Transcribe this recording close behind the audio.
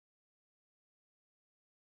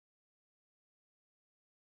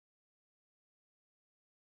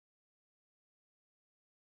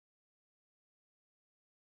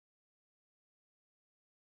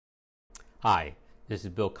Hi, this is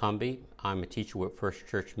Bill Cumby. I'm a teacher with First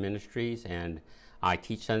Church Ministries, and I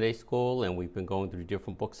teach Sunday school, and we've been going through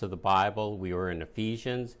different books of the Bible. We were in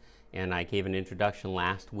Ephesians, and I gave an introduction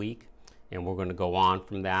last week, and we're going to go on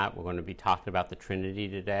from that. We're going to be talking about the Trinity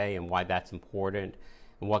today and why that's important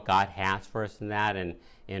and what God has for us in that,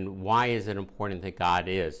 and why is it important that God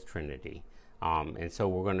is Trinity. And so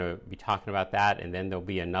we're going to be talking about that, and then there'll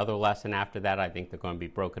be another lesson after that. I think they're going to be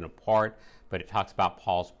broken apart, but it talks about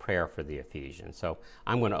Paul's prayer for the Ephesians. So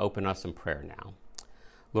I'm going to open us in prayer now.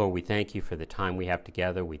 Lord, we thank you for the time we have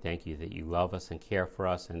together. We thank you that you love us and care for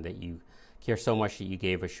us, and that you care so much that you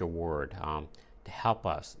gave us your word to help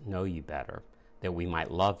us know you better, that we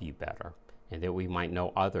might love you better, and that we might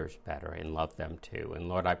know others better and love them too. And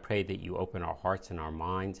Lord, I pray that you open our hearts and our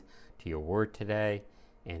minds to your word today,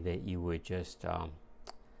 and that you would just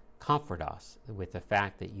comfort us with the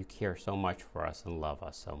fact that you care so much for us and love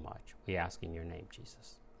us so much. We ask in your name,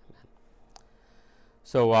 Jesus. Amen.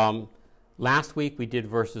 So last week we did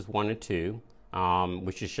verses 1 and 2,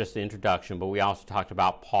 which is just the introduction, but we also talked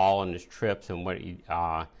about Paul and his trips and what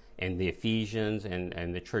and the Ephesians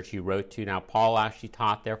and the church he wrote to. Now, Paul actually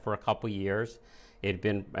taught there for a couple years.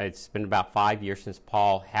 It's been about 5 years since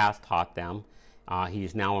Paul has taught them. He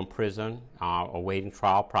is now in prison, awaiting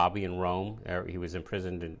trial, probably in Rome. He was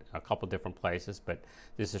imprisoned in a couple different places, but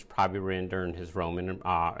this is probably written during his Roman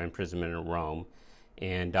imprisonment in Rome.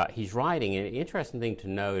 And he's writing, and an interesting thing to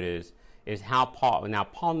note is how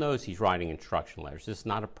Paul knows he's writing instruction letters. This is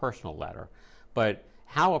not a personal letter, but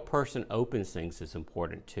how a person opens things is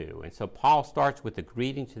important too. And so Paul starts with a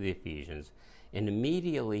greeting to the Ephesians and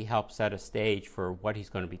immediately helps set a stage for what he's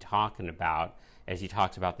going to be talking about as he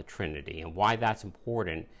talks about the Trinity and why that's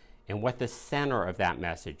important and what the center of that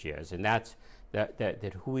message is. And that's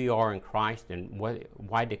that who we are in Christ, and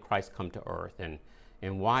why did Christ come to earth,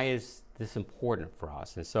 and why is this important for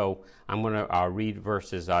us. And so I'm going to read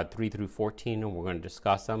verses 3 through 14, and we're going to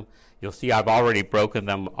discuss them. You'll see I've already broken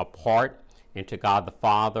them apart into God the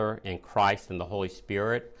Father and Christ and the Holy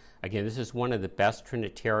Spirit. Again, this is one of the best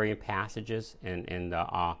Trinitarian passages in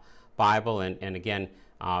the Bible, and again,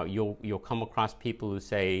 you'll come across people who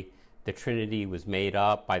say the Trinity was made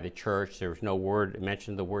up by the church. There was no word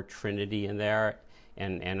mentioned the word Trinity in there,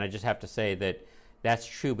 and I just have to say that that's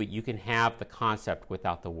true, but you can have the concept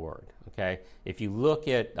without the word. Okay, if you look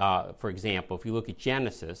at, for example, if you look at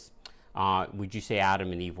Genesis, would you say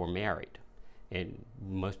Adam and Eve were married? And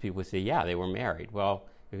most people would say, yeah, they were married. Well,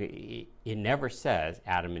 it never says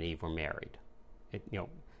Adam and Eve were married. He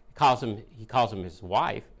calls him his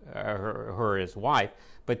wife, her his wife,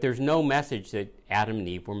 but there's no message that Adam and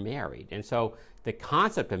Eve were married. And so the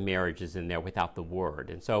concept of marriage is in there without the word.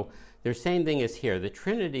 And so the same thing is here. The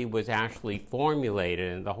Trinity was actually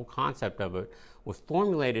formulated, and the whole concept of it was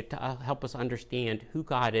formulated to help us understand who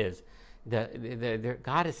God is.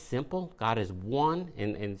 God is simple. God is one,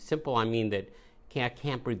 and simple I mean that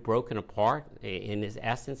can't be broken apart. In his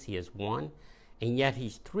essence, he is one, and yet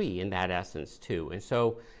he's three in that essence too. And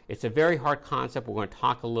so it's a very hard concept. We're going to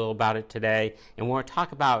talk a little about it today, and we're going to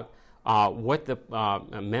talk about what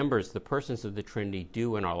the members, the persons of the Trinity,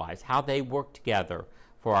 do in our lives, how they work together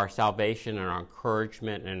for our salvation and our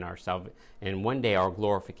encouragement and one day our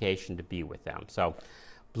glorification to be with them. So,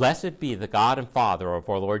 blessed be the God and Father of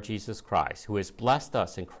our Lord Jesus Christ, who has blessed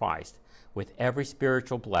us in Christ with every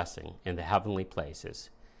spiritual blessing in the heavenly places,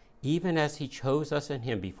 even as he chose us in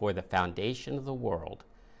him before the foundation of the world,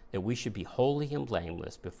 that we should be holy and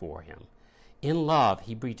blameless before him. In love,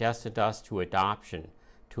 he predestined us to adoption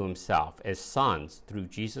to himself as sons through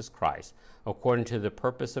Jesus Christ, according to the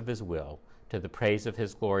purpose of his will, to the praise of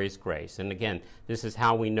his glorious grace. And again, this is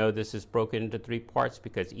how we know this is broken into three parts,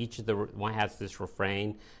 because each of the one has this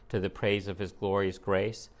refrain, to the praise of his glorious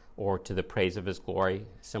grace, or to the praise of his glory,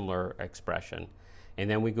 similar expression. And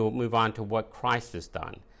then we move on to what Christ has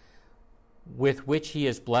done, with which he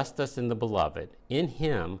has blessed us in the beloved. In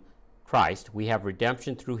him, Christ, we have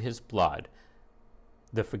redemption through his blood,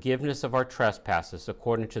 the forgiveness of our trespasses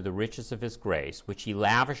according to the riches of his grace, which he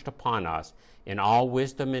lavished upon us in all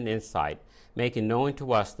wisdom and insight, making known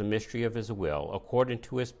to us the mystery of his will, according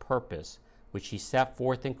to his purpose, which he set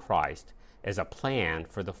forth in Christ as a plan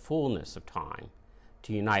for the fullness of time,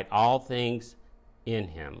 to unite all things in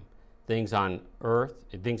him, things on earth,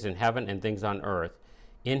 things in heaven and things on earth.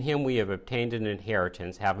 In him we have obtained an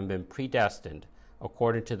inheritance, having been predestined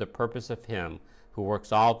according to the purpose of him who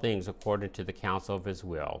works all things according to the counsel of his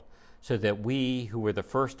will, so that we who were the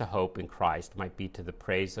first to hope in Christ might be to the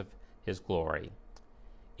praise of his glory.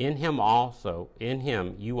 In him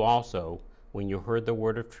you also, when you heard the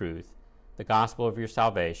word of truth, the gospel of your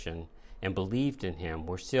salvation, and believed in him,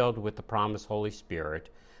 were sealed with the promised Holy Spirit,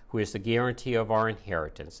 who is the guarantee of our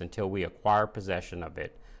inheritance until we acquire possession of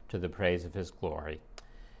it to the praise of his glory.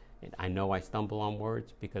 And I know I stumble on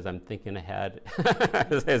words because I'm thinking ahead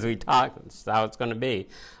as we talk. That's how it's going to be.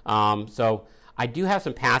 So I do have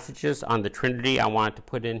some passages on the Trinity I wanted to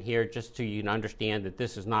put in here just so you can understand that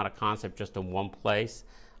this is not a concept just in one place.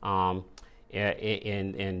 In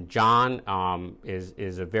John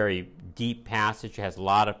is a very deep passage. It has a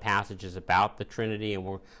lot of passages about the Trinity, and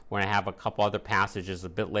we're going to have a couple other passages a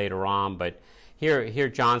bit later on. But here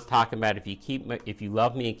John's talking about if you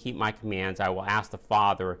love me and keep my commands, I will ask the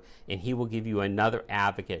Father, and he will give you another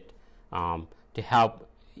advocate to help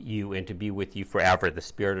you and to be with you forever, the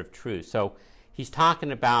Spirit of truth. So he's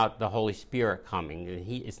talking about the Holy Spirit coming.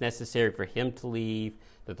 It's necessary for him to leave,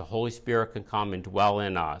 that the Holy Spirit can come and dwell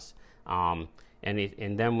in us. And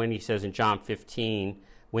then when he says in John 15,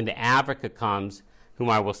 when the advocate comes, whom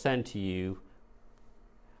I will send to you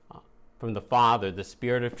from the Father, the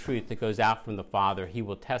Spirit of truth that goes out from the Father, he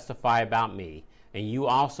will testify about me. And you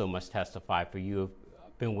also must testify, for you have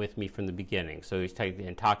been with me from the beginning. So he's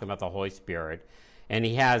talking about the Holy Spirit. And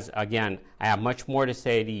he has, again, I have much more to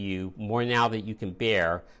say to you, more now that you can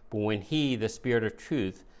bear. But when he, the Spirit of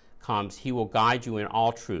truth, comes, he will guide you in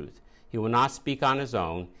all truth. He will not speak on his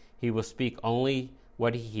own. He will speak only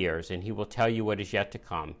what he hears, and he will tell you what is yet to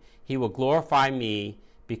come. He will glorify me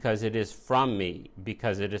because it is from me,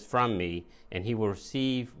 and he will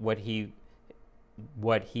receive what he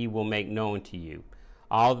will make known to you.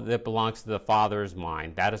 All that belongs to the Father is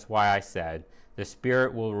mine. That is why I said, the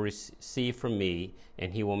Spirit will receive from me,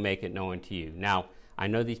 and he will make it known to you. Now, I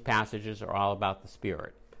know these passages are all about the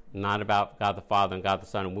Spirit, not about God the Father and God the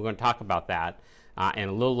Son, and we're going to talk about that. And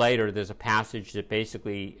a little later, there's a passage that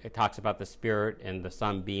basically talks about the Spirit and the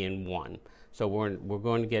Son being one. So we're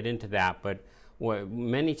going to get into that. But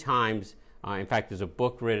many times, in fact, there's a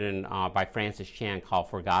book written by Francis Chan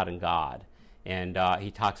called For God and God, and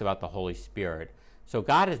he talks about the Holy Spirit. So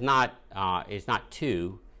God is not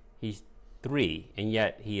two; He's three, and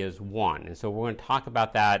yet He is one. And so we're going to talk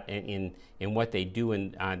about that in what they do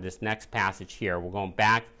in this next passage here. We're going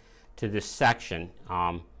back to this section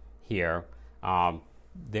here.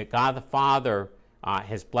 That God the Father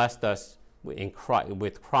has blessed us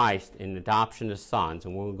with Christ in adoption as sons,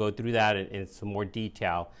 and we'll go through that in some more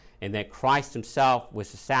detail, and that Christ himself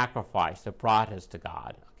was the sacrifice that brought us to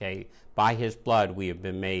God. Okay, by his blood we have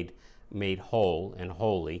been made whole and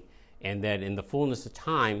holy, and that in the fullness of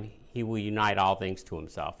time he will unite all things to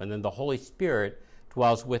himself. And then the Holy Spirit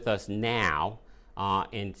dwells with us now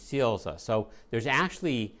and seals us. So there's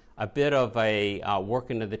actually a bit of a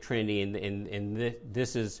working of the Trinity, and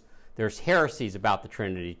there's heresies about the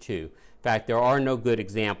Trinity too. In fact, there are no good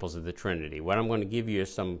examples of the Trinity. What I'm going to give you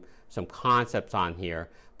is some concepts on here,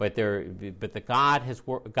 but God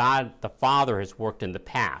the Father has worked in the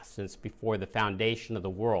past, since before the foundation of the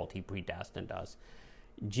world. He predestined us.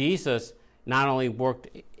 Jesus not only worked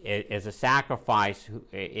as a sacrifice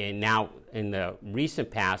now in the recent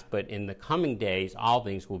past, but in the coming days, all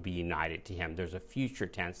things will be united to him. There's a future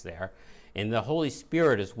tense there. And the Holy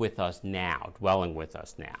Spirit is with us now, dwelling with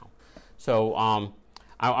us now. So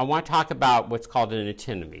I want to talk about what's called an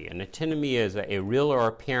antinomy. An antinomy is a real or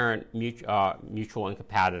apparent mutual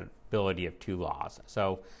incompatibility of two laws.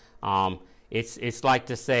 So it's like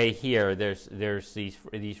to say here, there's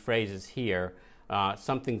these phrases here.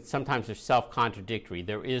 Sometimes they're self-contradictory.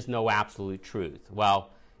 There is no absolute truth. Well,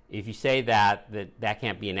 if you say that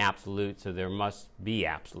can't be an absolute, so there must be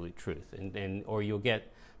absolute truth. Or you'll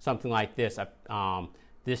get something like this,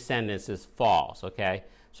 this sentence is false, okay?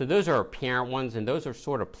 So those are apparent ones, and those are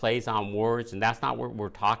sort of plays on words, and that's not what we're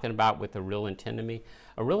talking about with a real antinomy.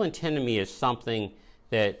 A real antinomy is something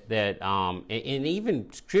that and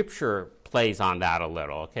even Scripture plays on that a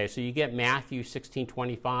little, okay? So you get Matthew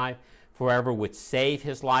 16:25. Whoever would save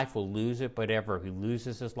his life will lose it, but whoever who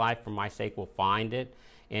loses his life for my sake will find it.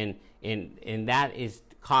 And that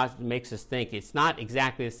makes us think it's not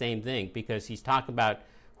exactly the same thing, because he's talking about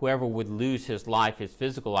whoever would lose his life, his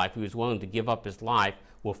physical life, who is willing to give up his life,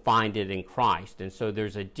 will find it in Christ. And so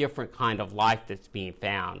there's a different kind of life that's being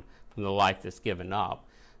found from the life that's given up.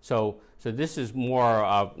 So this is more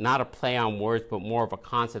of not a play on words, but more of a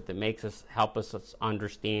concept that help us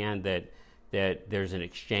understand that there's an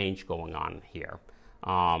exchange going on here.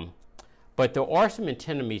 But there are some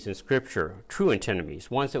antinomies in Scripture, true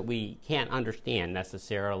antinomies, ones that we can't understand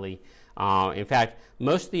necessarily. In fact,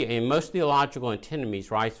 most theological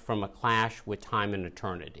antinomies rise from a clash with time and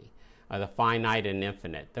eternity, the finite and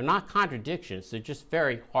infinite. They're not contradictions, they're just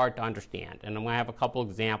very hard to understand. And I'm going to have a couple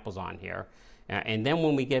examples on here. And then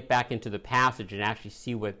when we get back into the passage and actually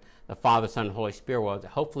see what the Father, Son, and Holy Spirit was,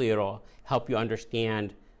 hopefully it'll help you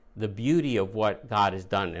understand the beauty of what God has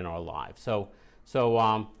done in our lives. So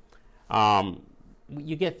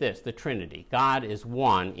you get this, the Trinity. God is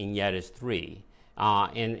one and yet is three.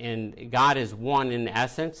 And God is one in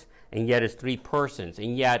essence and yet is three persons.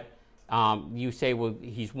 And yet you say, well,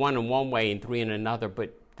 he's one in one way and three in another,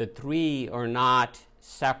 but the three are not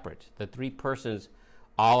separate. The three persons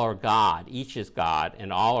all are God. Each is God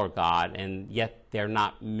and all are God, and yet they're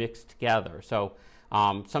not mixed together. So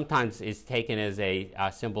sometimes it's taken as a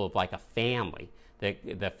symbol of like a family,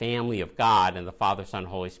 the family of God and the Father, Son,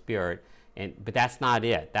 Holy Spirit. But that's not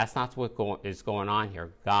it. That's not what is going on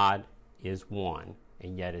here. God is one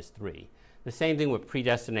and yet is three. The same thing with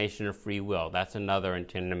predestination or free will. That's another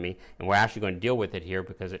antinomy, and we're actually going to deal with it here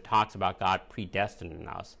because it talks about God predestining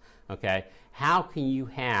us. Okay? How can you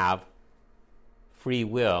have free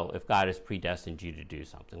will if God has predestined you to do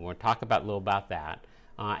something? We're going to talk a little about that.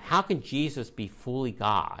 How can Jesus be fully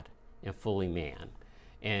God and fully man?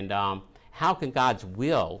 And how can God's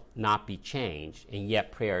will not be changed, and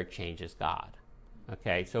yet prayer changes God?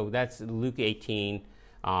 Okay, so that's Luke 18,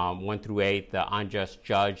 1 through 8, the unjust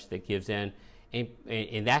judge that gives in.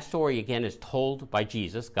 And that story, again, is told by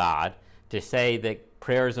Jesus, God, to say that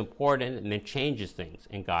prayer is important and then changes things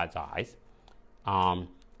in God's eyes.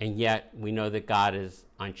 And yet we know that God is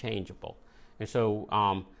unchangeable. And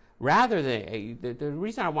so rather than, the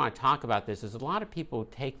reason I want to talk about this is a lot of people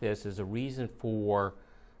take this as a reason for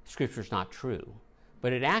Scripture's not true.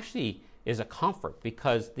 But it actually is a comfort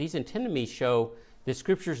because these antinomies show that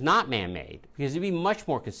Scripture's not man-made, because it'd be much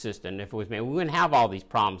more consistent if it was man. We wouldn't have all these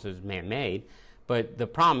problems if it was man-made. But the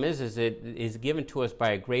problem is it is given to us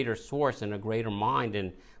by a greater source and a greater mind,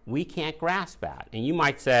 and we can't grasp that. And you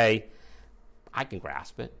might say, I can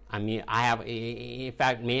grasp it. I mean, in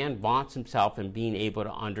fact, man vaunts himself in being able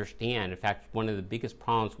to understand. In fact, one of the biggest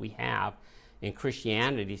problems we have in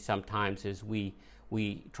Christianity sometimes is we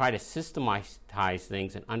try to systematize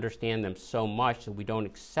things and understand them so much that we don't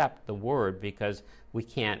accept the Word because we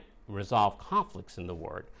can't resolve conflicts in the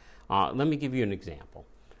Word. Let me give you an example.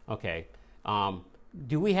 Okay,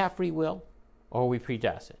 do we have free will or are we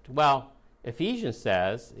predestined? Well, Ephesians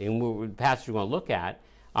says, and the passage we're going to look at,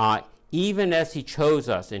 even as he chose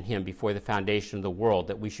us in him before the foundation of the world,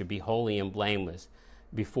 that we should be holy and blameless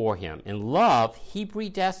before him. In love, he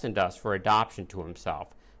predestined us for adoption to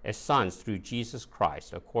himself as sons through Jesus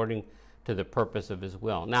Christ, according to the purpose of his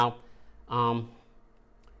will. Now,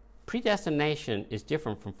 predestination is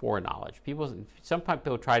different from foreknowledge. Sometimes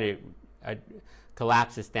people try to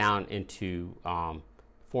collapse this down into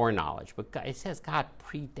foreknowledge, but it says God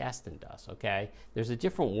predestined us, okay? There's a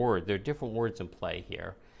different word. There are different words in play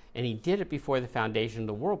here. And he did it before the foundation of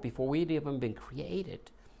the world, before we'd even been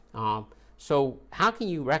created. So how can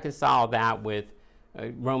you reconcile that with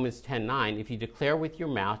Romans 10:9? If you declare with your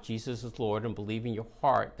mouth Jesus is Lord and believe in your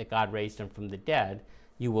heart that God raised him from the dead,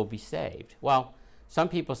 you will be saved. Well, some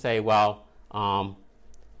people say, well,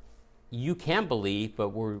 you can believe, but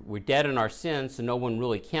we're dead in our sins, so no one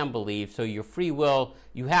really can believe. So your free will,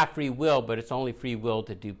 you have free will, but it's only free will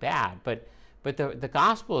to do bad. But the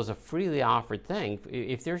gospel is a freely offered thing.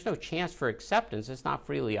 If there's no chance for acceptance, it's not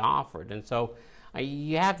freely offered. And so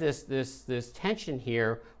you have this tension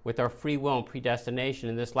here with our free will and predestination.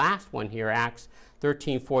 And this last one here, Acts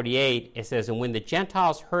 13:48, it says, and when the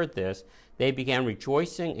Gentiles heard this, they began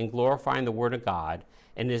rejoicing and glorifying the word of God.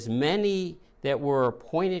 And as many that were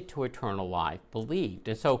appointed to eternal life believed.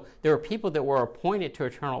 And so there were people that were appointed to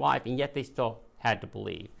eternal life, and yet they still had to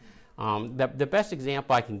believe. The best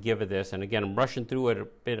example I can give of this, and again I'm rushing through it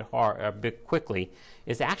a bit quickly,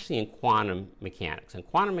 is actually in quantum mechanics. And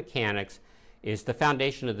quantum mechanics is the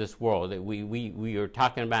foundation of this world. We are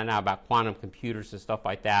talking about now about quantum computers and stuff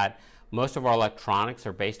like that. Most of our electronics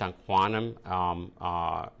are based on quantum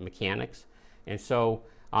mechanics. And so,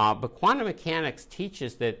 but quantum mechanics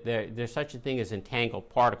teaches that there's such a thing as entangled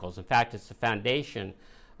particles. In fact, it's the foundation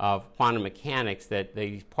of quantum mechanics that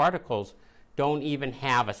these particles don't even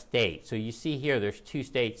have a state. So you see here, there's two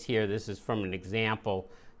states here. This is from an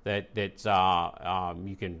example that's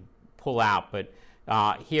you can pull out. But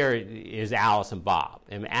here is Alice and Bob.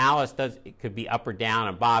 And Alice could be up or down,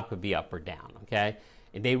 and Bob could be up or down, okay?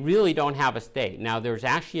 And they really don't have a state. Now, there's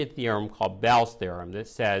actually a theorem called Bell's theorem that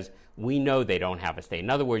says we know they don't have a state. In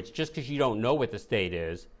other words, just because you don't know what the state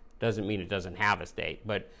is doesn't mean it doesn't have a state.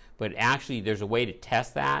 But actually, there's a way to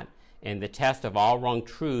test that, and the test of all rung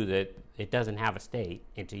true that it doesn't have a state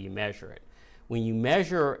until you measure it. When you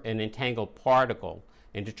measure an entangled particle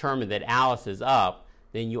and determine that Alice is up,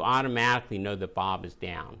 then you automatically know that Bob is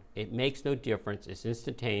down. It makes no difference. It's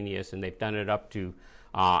instantaneous, and they've done it up to,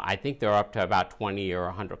 I think they're up to about 20 or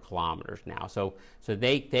 100 kilometers now. So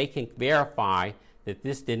they can verify that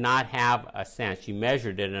this did not have a sense. You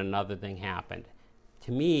measured it and another thing happened.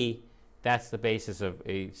 To me, that's the basis of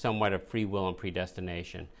somewhat of free will and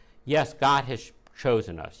predestination. Yes, God has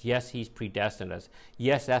chosen us. Yes, he's predestined us.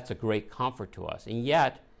 Yes, that's a great comfort to us. And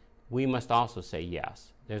yet, we must also say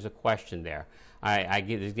yes. There's a question there. I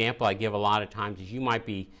give the example I give a lot of times is you might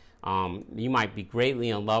be greatly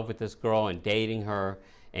in love with this girl and dating her,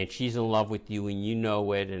 and she's in love with you and you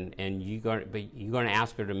know it, and you're going to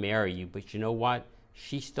ask her to marry you, but you know what?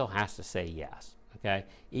 She still has to say yes. Okay?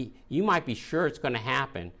 You might be sure it's going to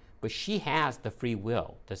happen, but she has the free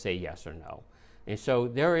will to say yes or no. And so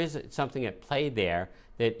there is something at play there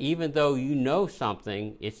that even though you know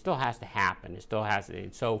something, it still has to happen. It still has to.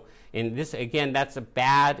 And so, in this, again, that's a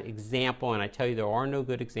bad example, and I tell you there are no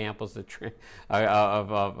good examples of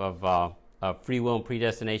free will and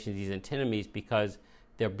predestination, these antinomies, because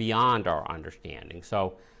they're beyond our understanding.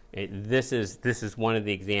 So this is one of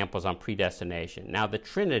the examples on predestination. Now the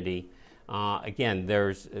Trinity, again,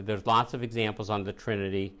 there's lots of examples on the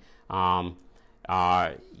Trinity. You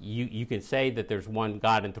can say that there's one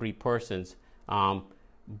God in three persons,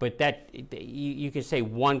 but that you can say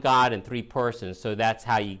one God in three persons, so that's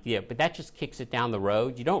how you get. But that just kicks it down the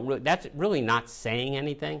road. You don't. That's really not saying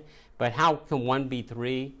anything. But how can one be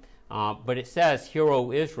three? But it says, "Hear,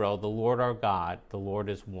 O Israel, the Lord our God, the Lord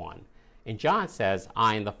is one." And John says,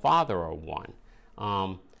 "I and the Father are one."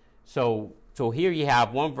 So here you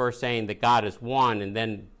have one verse saying that God is one, and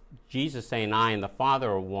then Jesus saying, "I and the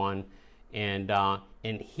Father are one."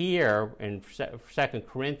 And here in 2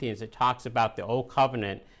 Corinthians, it talks about the old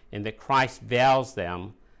covenant and that Christ veils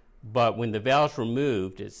them. But when the veil is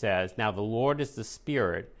removed, it says, "Now the Lord is the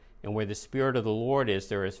Spirit, and where the Spirit of the Lord is,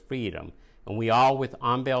 there is freedom. And we all with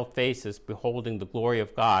unveiled faces, beholding the glory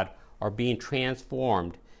of God, are being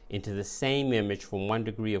transformed into the same image from one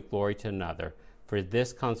degree of glory to another. For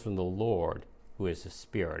this comes from the Lord, who is the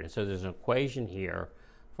Spirit." And so there's an equation here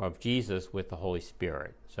of Jesus with the Holy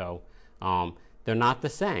Spirit. So they're not the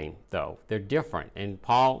same, though. They're different. And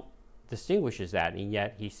Paul distinguishes that, and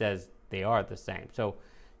yet he says they are the same. So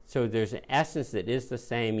there's an essence that is the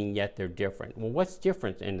same, and yet they're different. Well, what's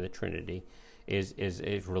different in the Trinity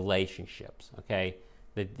is relationships, okay?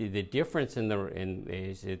 The difference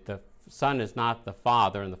is that the Son is not the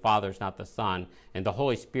Father, and the Father is not the Son, and the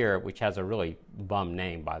Holy Spirit, which has a really bum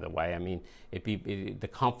name, by the way. I mean, the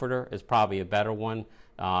Comforter is probably a better one.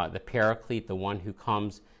 The Paraclete, the one who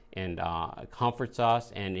comes and comforts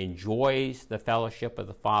us and enjoys the fellowship of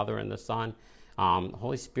the Father and the Son. The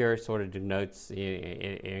Holy Spirit sort of denotes,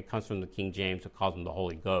 it comes from the King James, it calls him the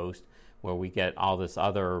Holy Ghost, where we get all this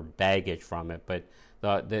other baggage from it. But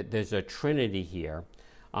there's a Trinity here.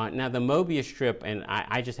 Now the Mobius strip, and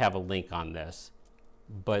I just have a link on this,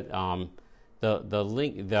 but the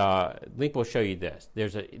link will show you this.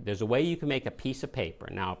 There's a way you can make a piece of paper.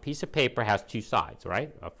 Now a piece of paper has two sides,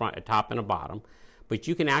 right? A top and a bottom. But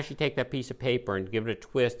you can actually take that piece of paper and give it a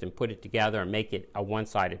twist and put it together and make it a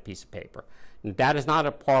one-sided piece of paper. And that is not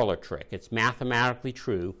a parlor trick. It's mathematically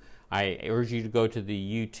true. I urge you to go to the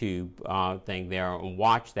YouTube thing there and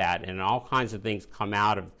watch that, and all kinds of things come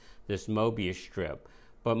out of this Mobius strip.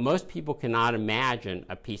 But most people cannot imagine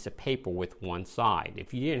a piece of paper with one side.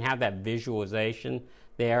 If you didn't have that visualization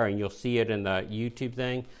there, and you'll see it in the YouTube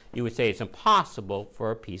thing, you would say it's impossible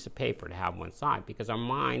for a piece of paper to have one side, because our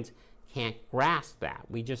minds can't grasp that.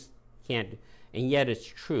 We just can't, and yet it's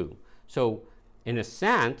true. So in a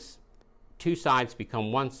sense, two sides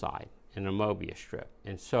become one side in a Mobius strip.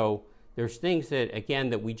 And so there's things that, again,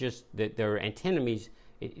 that they're antinomies.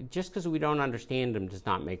 Just because we don't understand them does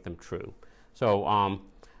not make them true. So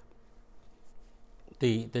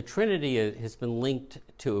the Trinity has been linked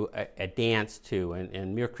to a dance too,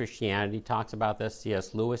 and Mere Christianity talks about this.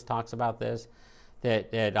 C.S. Lewis talks about this,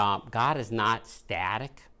 that God is not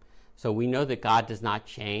static. So we know that God does not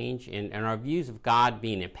change, and our views of God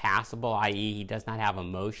being impassible, i.e. he does not have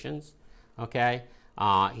emotions, okay?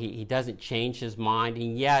 He doesn't change his mind,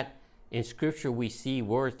 and yet in Scripture we see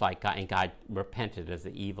words like God, and God repented of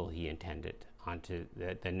the evil he intended unto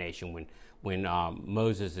the nation when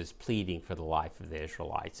Moses is pleading for the life of the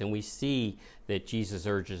Israelites. And we see that Jesus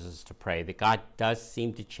urges us to pray, that God does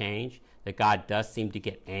seem to change, that God does seem to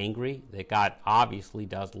get angry, that God obviously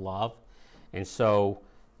does love. And so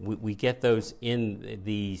we get those in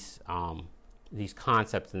these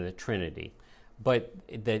concepts in the Trinity. But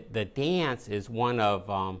the dance is one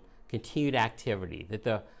of continued activity. That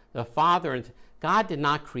the Father, God did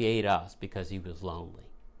not create us because he was lonely,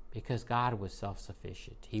 because God was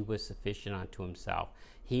self-sufficient. He was sufficient unto himself.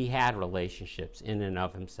 He had relationships in and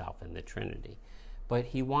of himself in the Trinity. But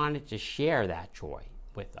he wanted to share that joy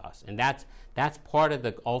with us. And that's part of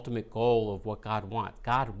the ultimate goal of what God wants.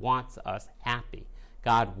 God wants us happy.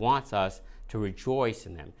 God wants us to rejoice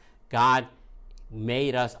in him. God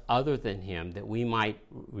made us other than him that we might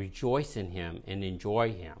rejoice in him and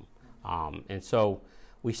enjoy him. And so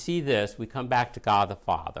we see this. We come back to God the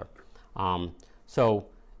Father.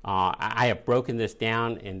 I have broken this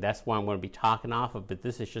down, and that's what I'm going to be talking off of, but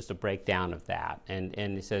this is just a breakdown of that. And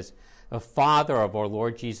it says, the Father of our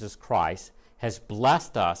Lord Jesus Christ has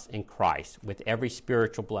blessed us in Christ with every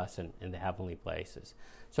spiritual blessing in the heavenly places.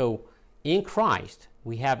 So in Christ,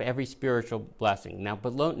 we have every spiritual blessing. Now,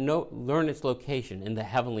 but learn its location in the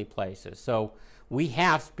heavenly places. So we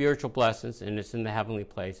have spiritual blessings, and it's in the heavenly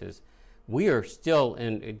places. We are still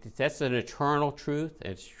that's an eternal truth.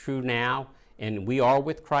 It's true now. And we are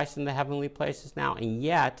with Christ in the heavenly places now. And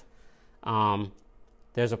yet,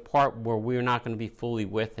 there's a part where we're not going to be fully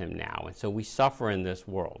with him now. And so we suffer in this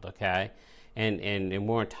world, okay? And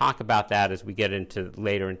we're going to talk about that as we get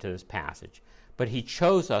later into this passage. But he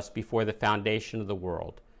chose us before the foundation of the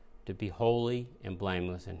world to be holy and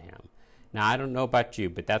blameless in him. Now, I don't know about you,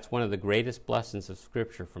 but that's one of the greatest blessings of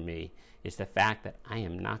Scripture for me, is the fact that I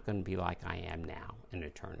am not going to be like I am now in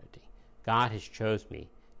eternity. God has chosen me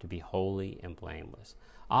to be holy and blameless.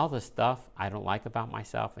 All the stuff I don't like about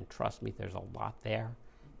myself, and trust me, there's a lot there,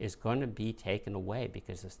 is going to be taken away,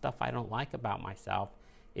 because the stuff I don't like about myself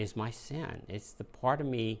is my sin. It's the part of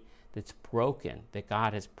me that's broken that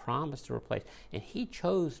God has promised to replace. And he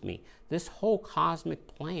chose me. This whole cosmic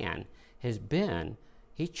plan has been,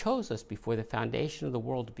 he chose us before the foundation of the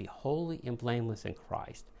world to be holy and blameless in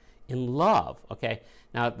Christ, in love, okay?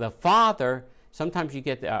 Now, the Father, sometimes you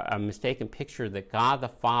get a mistaken picture that God the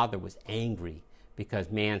Father was angry because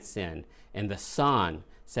man sinned, and the Son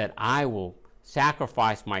said, I will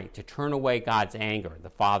sacrifice to turn away God's anger, the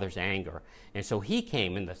Father's anger. And so he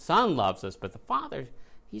came, and the Son loves us, but the Father,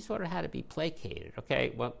 he sort of had to be placated,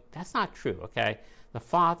 okay? Well, that's not true, okay? The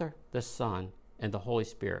Father, the Son, and the Holy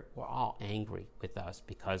Spirit were all angry with us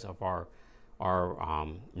because of our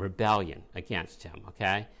rebellion against him,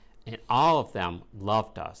 okay? And all of them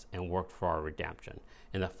loved us and worked for our redemption.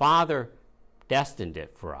 And the Father destined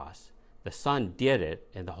it for us. The Son did it,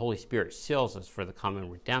 and the Holy Spirit seals us for the coming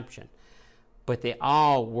redemption. But they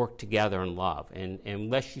all work together in love. And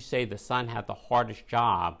unless you say the Son had the hardest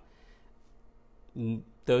job,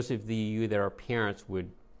 those of you that are parents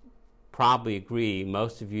would probably agree,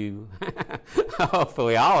 most of you,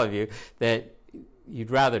 hopefully all of you, that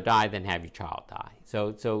you'd rather die than have your child die.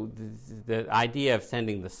 So the idea of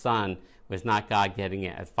sending the Son was not God getting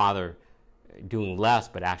it as Father doing less,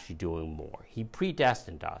 but actually doing more. He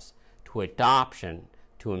predestined us to adoption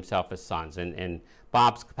to himself as sons. And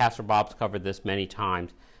Pastor Bob's covered this many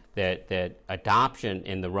times, that adoption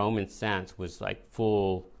in the Roman sense was like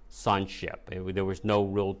full sonship. There was no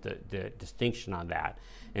real distinction on that.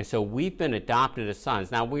 And so we've been adopted as sons.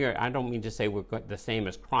 Now, I don't mean to say we're the same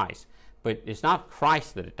as Christ, but it's not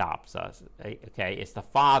Christ that adopts us, okay? It's the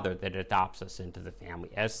Father that adopts us into the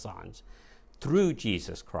family as sons through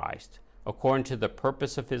Jesus Christ, according to the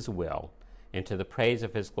purpose of his will and to the praise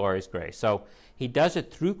of his glorious grace. So he does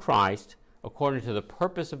it through Christ, according to the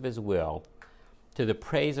purpose of his will, to the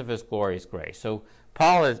praise of his glorious grace. So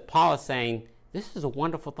Paul is saying, this is a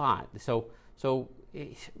wonderful thought. So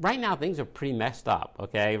right now things are pretty messed up,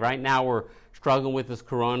 okay? Right now we're struggling with this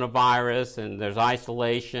coronavirus, and there's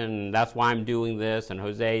isolation, and that's why I'm doing this, and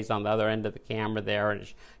Jose's on the other end of the camera there, and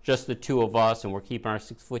it's just the two of us, and we're keeping our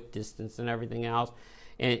 6-foot distance and everything else.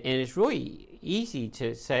 And it's really easy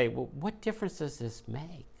to say, well, what difference does this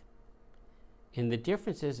make? And the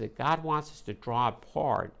difference is that God wants us to draw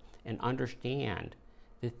apart and understand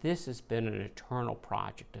that this has been an eternal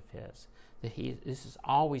project of his, that this has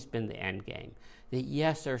always been the end game. That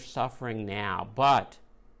yes, there's suffering now, but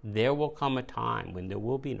there will come a time when there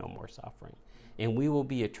will be no more suffering, and we will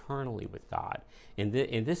be eternally with God. And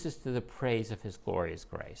this is to the praise of his glorious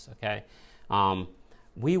grace, okay?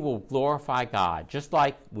 We will glorify God. Just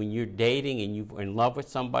like when you're dating and you're in love with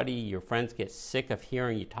somebody, your friends get sick of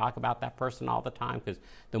hearing you talk about that person all the time, because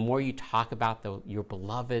the more you talk about your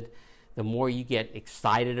beloved, the more you get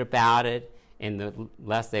excited about it, and the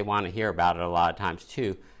less they want to hear about it a lot of times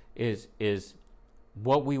too, is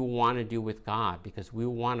what we will want to do with God, because we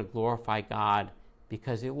will want to glorify God,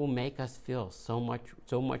 because it will make us feel so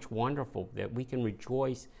much wonderful that we can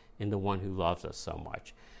rejoice in the one who loves us so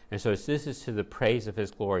much. And so this is to the praise of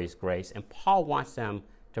his glorious grace, and Paul wants them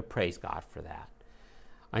to praise God for that.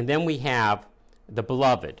 And then we have the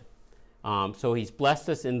beloved. So he's blessed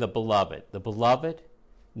us in the beloved. The beloved,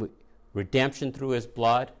 redemption through his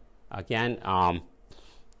blood. Again,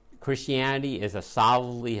 Christianity is a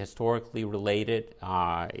solidly historically rooted,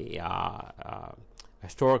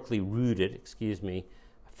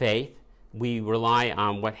 faith. We rely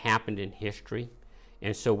on what happened in history.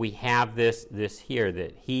 And so we have this here,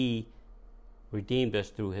 that he redeemed us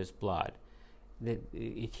through his blood.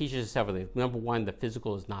 It teaches us several things. Number one, the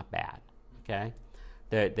physical is not bad, okay?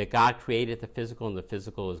 That God created the physical, and the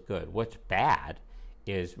physical is good. What's bad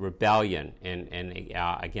is rebellion and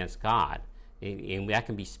against God. And that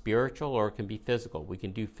can be spiritual or it can be physical. We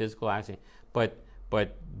can do physical actions, but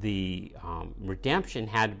the redemption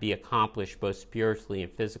had to be accomplished both spiritually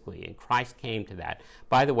and physically, and Christ came to that.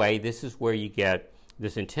 By the way, this is where you get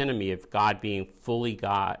this antinomy of God being fully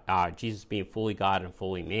God, Jesus being fully God and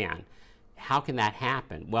fully man. How can that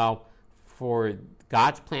happen? Well, for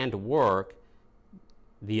God's plan to work,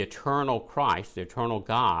 the eternal Christ, the eternal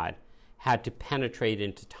God, had to penetrate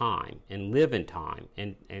into time and live in time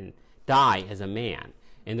and die as a man.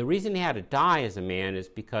 And the reason he had to die as a man is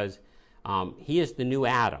because he is the new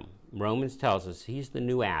Adam. Romans tells us he's the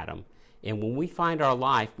new Adam. And when we find our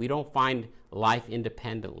life, we don't find life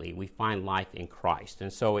independently. We find life in Christ.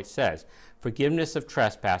 And so it says, forgiveness of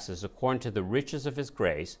trespasses according to the riches of his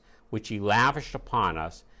grace, which he lavished upon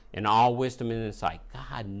us in all wisdom and insight.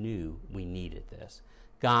 God knew we needed this.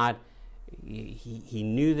 God, he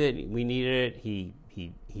knew that we needed it. He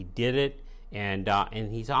did it. And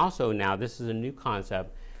he's also now, this is a new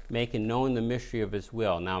concept, making known the mystery of his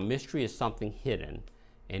will. Now, mystery is something hidden,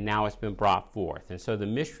 and now it's been brought forth. And so the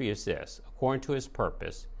mystery is this: according to his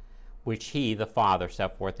purpose, which he, the Father,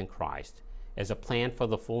 set forth in Christ, as a plan for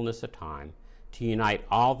the fullness of time, to unite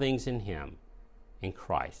all things in him, in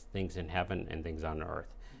Christ, things in heaven and things on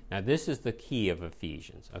earth. Now, this is the key of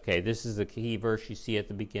Ephesians. Okay, this is the key verse you see at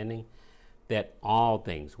the beginning, that all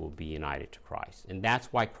things will be united to Christ. And that's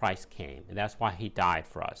why Christ came, and that's why he died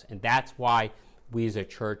for us. And that's why we as a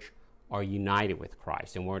church are united with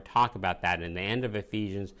Christ. And we're going to talk about that. In the end of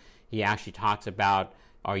Ephesians, he actually talks about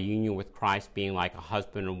our union with Christ being like a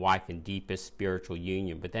husband and wife in deepest spiritual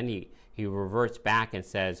union. But then he reverts back and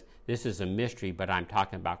says, this is a mystery, but I'm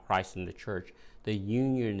talking about Christ and the church. The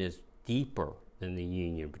union is deeper than the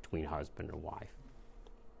union between husband and wife.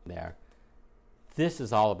 There. This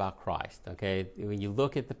is all about Christ, okay? When you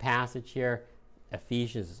look at the passage here,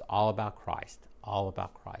 Ephesians is all about Christ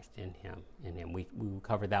in him. We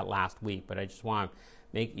covered that last week, but I just want to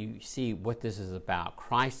make you see what this is about.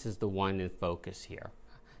 Christ is the one in focus here.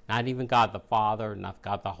 Not even God the Father, not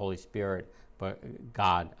God the Holy Spirit, but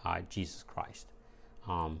God, Jesus Christ.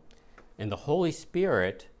 And the Holy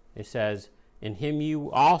Spirit, it says, in him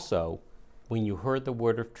you also, when you heard the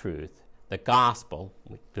word of truth, the gospel,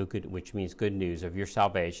 which means good news of your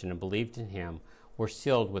salvation, and believed in him, were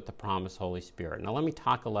sealed with the promised Holy Spirit. Now let me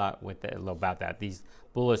talk a little about that. These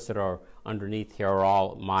bullets that are underneath here are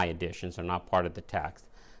all my additions, are not part of the text.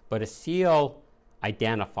 But a seal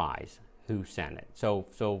identifies who sent it.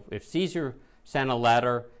 So if Caesar sent a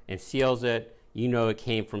letter and seals it, you know it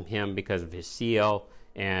came from him because of his seal.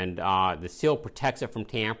 And the seal protects it from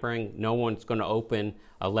tampering. No one's going to open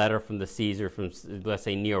a letter from the Caesar, from let's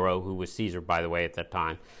say Nero, who was Caesar, by the way, at that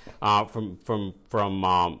time, from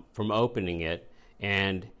opening it.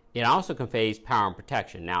 And it also conveys power and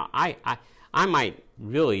protection. Now, I might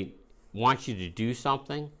really want you to do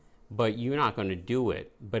something, but you're not going to do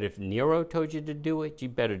it. But if Nero told you to do it, you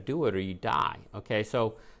better do it or you die. Okay,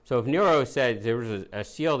 so if Nero said there was a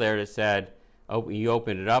seal there that said, you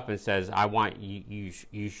open it up and says, I want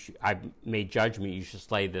I made judgment, you should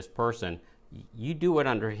slay this person. You do it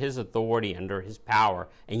under his authority, under his power,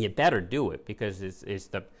 and you better do it because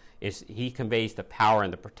he conveys the power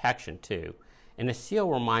and the protection too. And a seal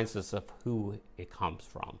reminds us of who it comes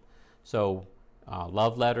from. So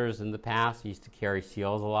love letters in the past used to carry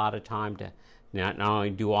seals a lot of time to not only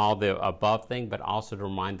do all the above thing, but also to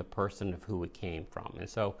remind the person of who it came from. And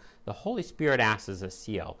so the Holy Spirit acts as a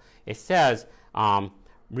seal. It says,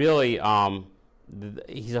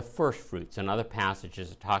 he's a first fruits. In other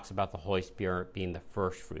passages, it talks about the Holy Spirit being the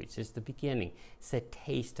first fruits. It's the beginning. It's a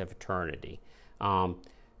taste of eternity,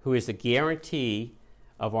 who is a guarantee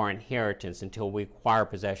of our inheritance until we acquire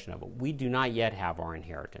possession of it. We do not yet have our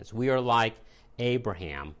inheritance. We are like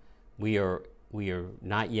Abraham. We are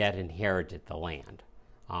not yet inherited the land.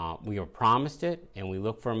 We are promised it, and we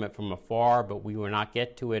look from it from afar, but we will not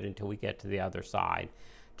get to it until we get to the other side,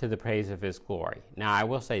 to the praise of his glory. Now, I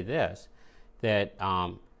will say this, that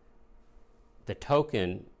the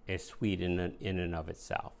token is sweet in and of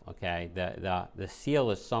itself, okay? The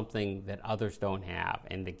seal is something that others don't have,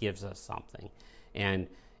 and that gives us something. And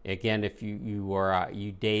Again, if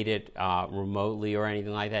you dated remotely or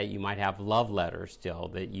anything like that, you might have love letters still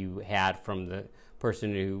that you had from the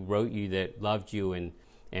person who wrote you that loved you,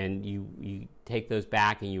 and you take those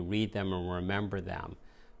back and you read them and remember them.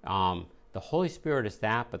 The Holy Spirit is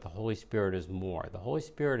that, but the Holy Spirit is more. The Holy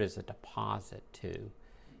Spirit is a deposit too.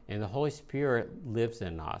 And the Holy Spirit lives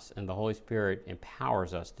in us, and the Holy Spirit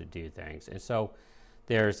empowers us to do things. And so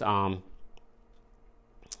there's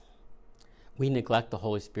we neglect the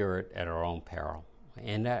Holy Spirit at our own peril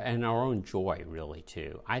and our own joy, really,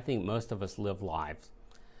 too. I think most of us live lives.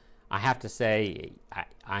 I have to say,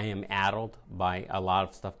 I am addled by a lot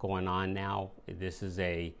of stuff going on now. This is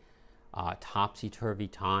a topsy-turvy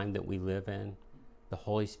time that we live in. The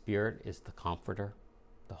Holy Spirit is the comforter.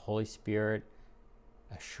 The Holy Spirit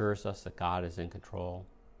assures us that God is in control.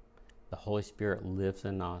 The Holy Spirit lives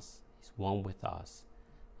in us. He's one with us.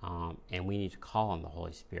 And we need to call on the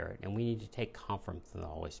Holy Spirit, and we need to take comfort from the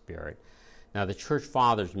Holy Spirit. Now, the Church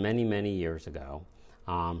Fathers, many, many years ago,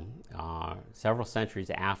 several centuries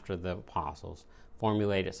after the Apostles,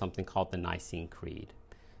 formulated something called the Nicene Creed.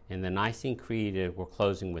 And the Nicene Creed, we're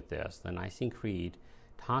closing with this. The Nicene Creed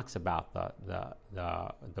talks about the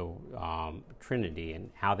Trinity and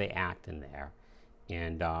how they act in there.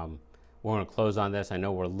 And we're going to close on this. I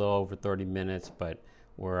know we're a little over 30 minutes, but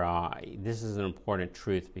this is an important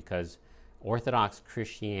truth, because Orthodox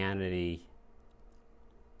Christianity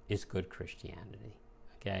is good Christianity.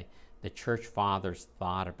 Okay, the Church Fathers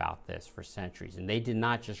thought about this for centuries, and they did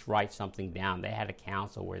not just write something down. They had a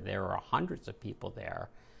council where there were hundreds of people there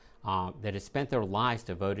that had spent their lives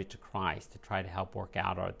devoted to Christ to try to help work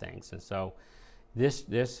out our things. And so this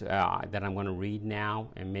that I'm going to read now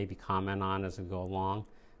and maybe comment on as we go along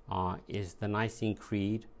is the Nicene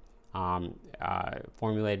Creed.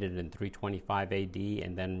 Formulated in 325 AD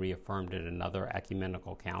and then reaffirmed at another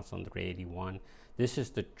ecumenical council in 381. This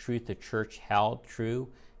is the truth the church held true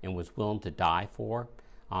and was willing to die for.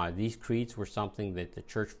 These creeds were something that the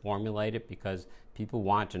church formulated because people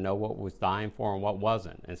wanted to know what was dying for and what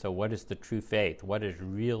wasn't. And so what is the true faith? What is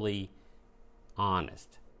really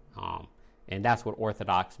honest? And that's what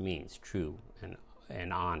Orthodox means, true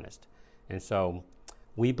and honest. And so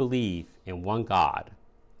we believe in one God.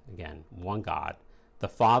 Again, one God, the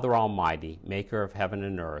Father Almighty, maker of heaven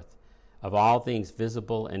and earth, of all things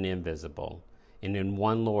visible and invisible, and in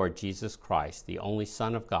one Lord Jesus Christ, the only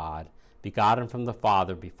Son of God, begotten from the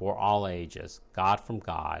Father before all ages, God from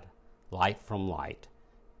God, light from light,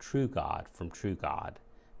 true God from true God,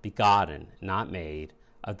 begotten, not made,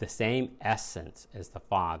 of the same essence as the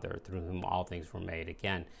Father, through whom all things were made.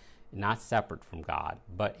 Again, not separate from God,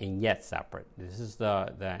 but and yet separate. This is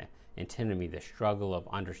the antinomy, the struggle of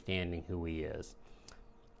understanding who he is.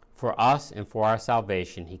 For us and for our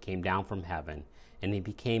salvation, he came down from heaven, and he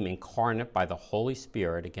became incarnate by the Holy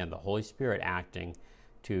Spirit. Again, the Holy Spirit acting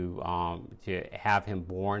to have him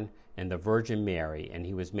born in the Virgin Mary, and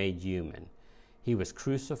he was made human. He was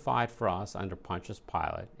crucified for us under Pontius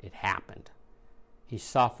Pilate. It happened. He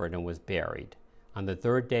suffered and was buried. On the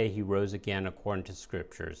third day, he rose again according to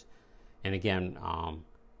Scriptures. And again,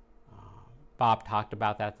 Bob talked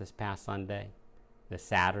about that this past Sunday, the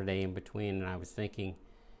Saturday in between, and I was thinking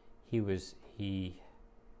he was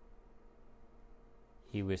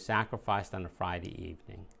sacrificed on a Friday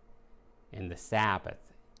evening. In the Sabbath,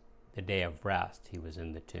 the day of rest, he was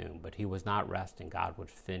in the tomb, but he was not resting. God was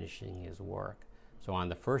finishing his work. So on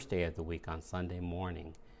the first day of the week, on Sunday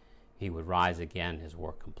morning, he would rise again, his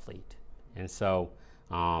work complete. And so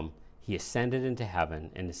he ascended into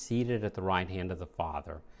heaven and is seated at the right hand of the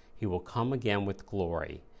Father. He will come again with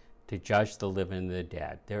glory to judge the living and the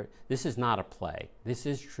dead. This is not a play. This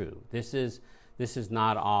is true. This is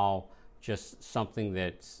not all just something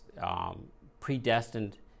that's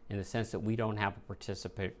predestined in the sense that we don't have a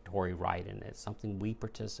participatory right in it. It's something we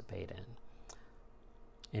participate in.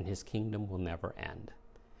 And his kingdom will never end.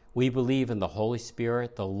 We believe in the Holy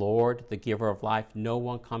Spirit, the Lord, the giver of life. No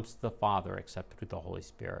one comes to the Father except through the Holy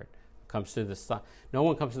Spirit. Comes to the Son. No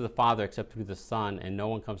one comes to the Father except through the Son, and no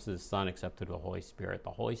one comes to the Son except through the Holy Spirit. The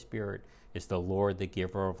Holy Spirit is the Lord, the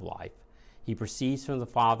giver of life. He proceeds from the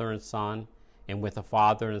Father and Son, and with the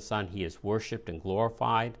Father and Son he is worshipped and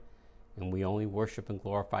glorified, and we only worship and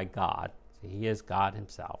glorify God. So he is God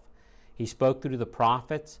himself. He spoke through the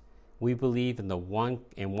prophets. We believe in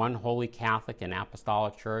one holy Catholic and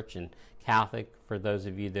Apostolic Church, and Catholic, for those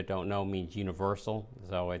of you that don't know, means universal.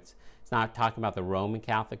 So it's not talking about the Roman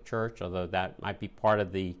Catholic Church, although that might be part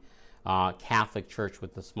of the Catholic Church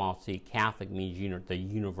with the small c. Catholic means the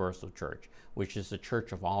universal church, which is the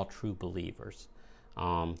church of all true believers.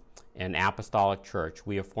 An Apostolic Church.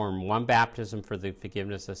 We affirm one baptism for the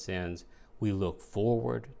forgiveness of sins, We look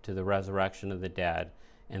forward to the resurrection of the dead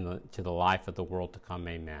and to the life of the world to come.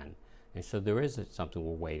 Amen. And so there is something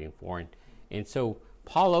we're waiting for. And so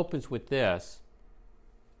Paul opens with this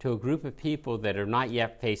to a group of people that are not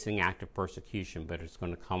yet facing active persecution, but it's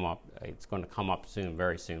going to come up. It's going to come up soon,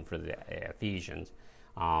 very soon, for the Ephesians.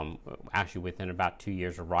 Actually, within about 2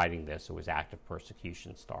 years of writing this, it was active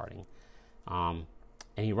persecution starting. And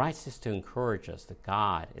he writes this to encourage us that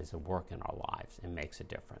God is at work in our lives and makes a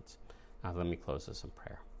difference. Now, let me close this in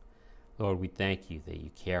prayer. Lord, we thank you that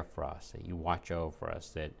you care for us, that you watch over us,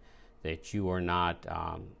 that you are not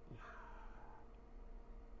a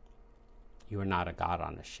God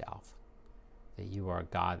on a shelf, that you are a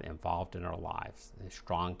God involved in our lives, and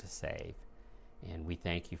strong to save. And we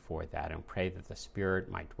thank you for that and pray that the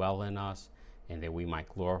Spirit might dwell in us and that we might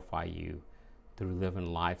glorify you through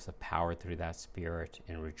living lives of power through that Spirit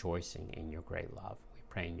and rejoicing in your great love. We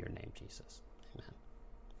pray in your name, Jesus.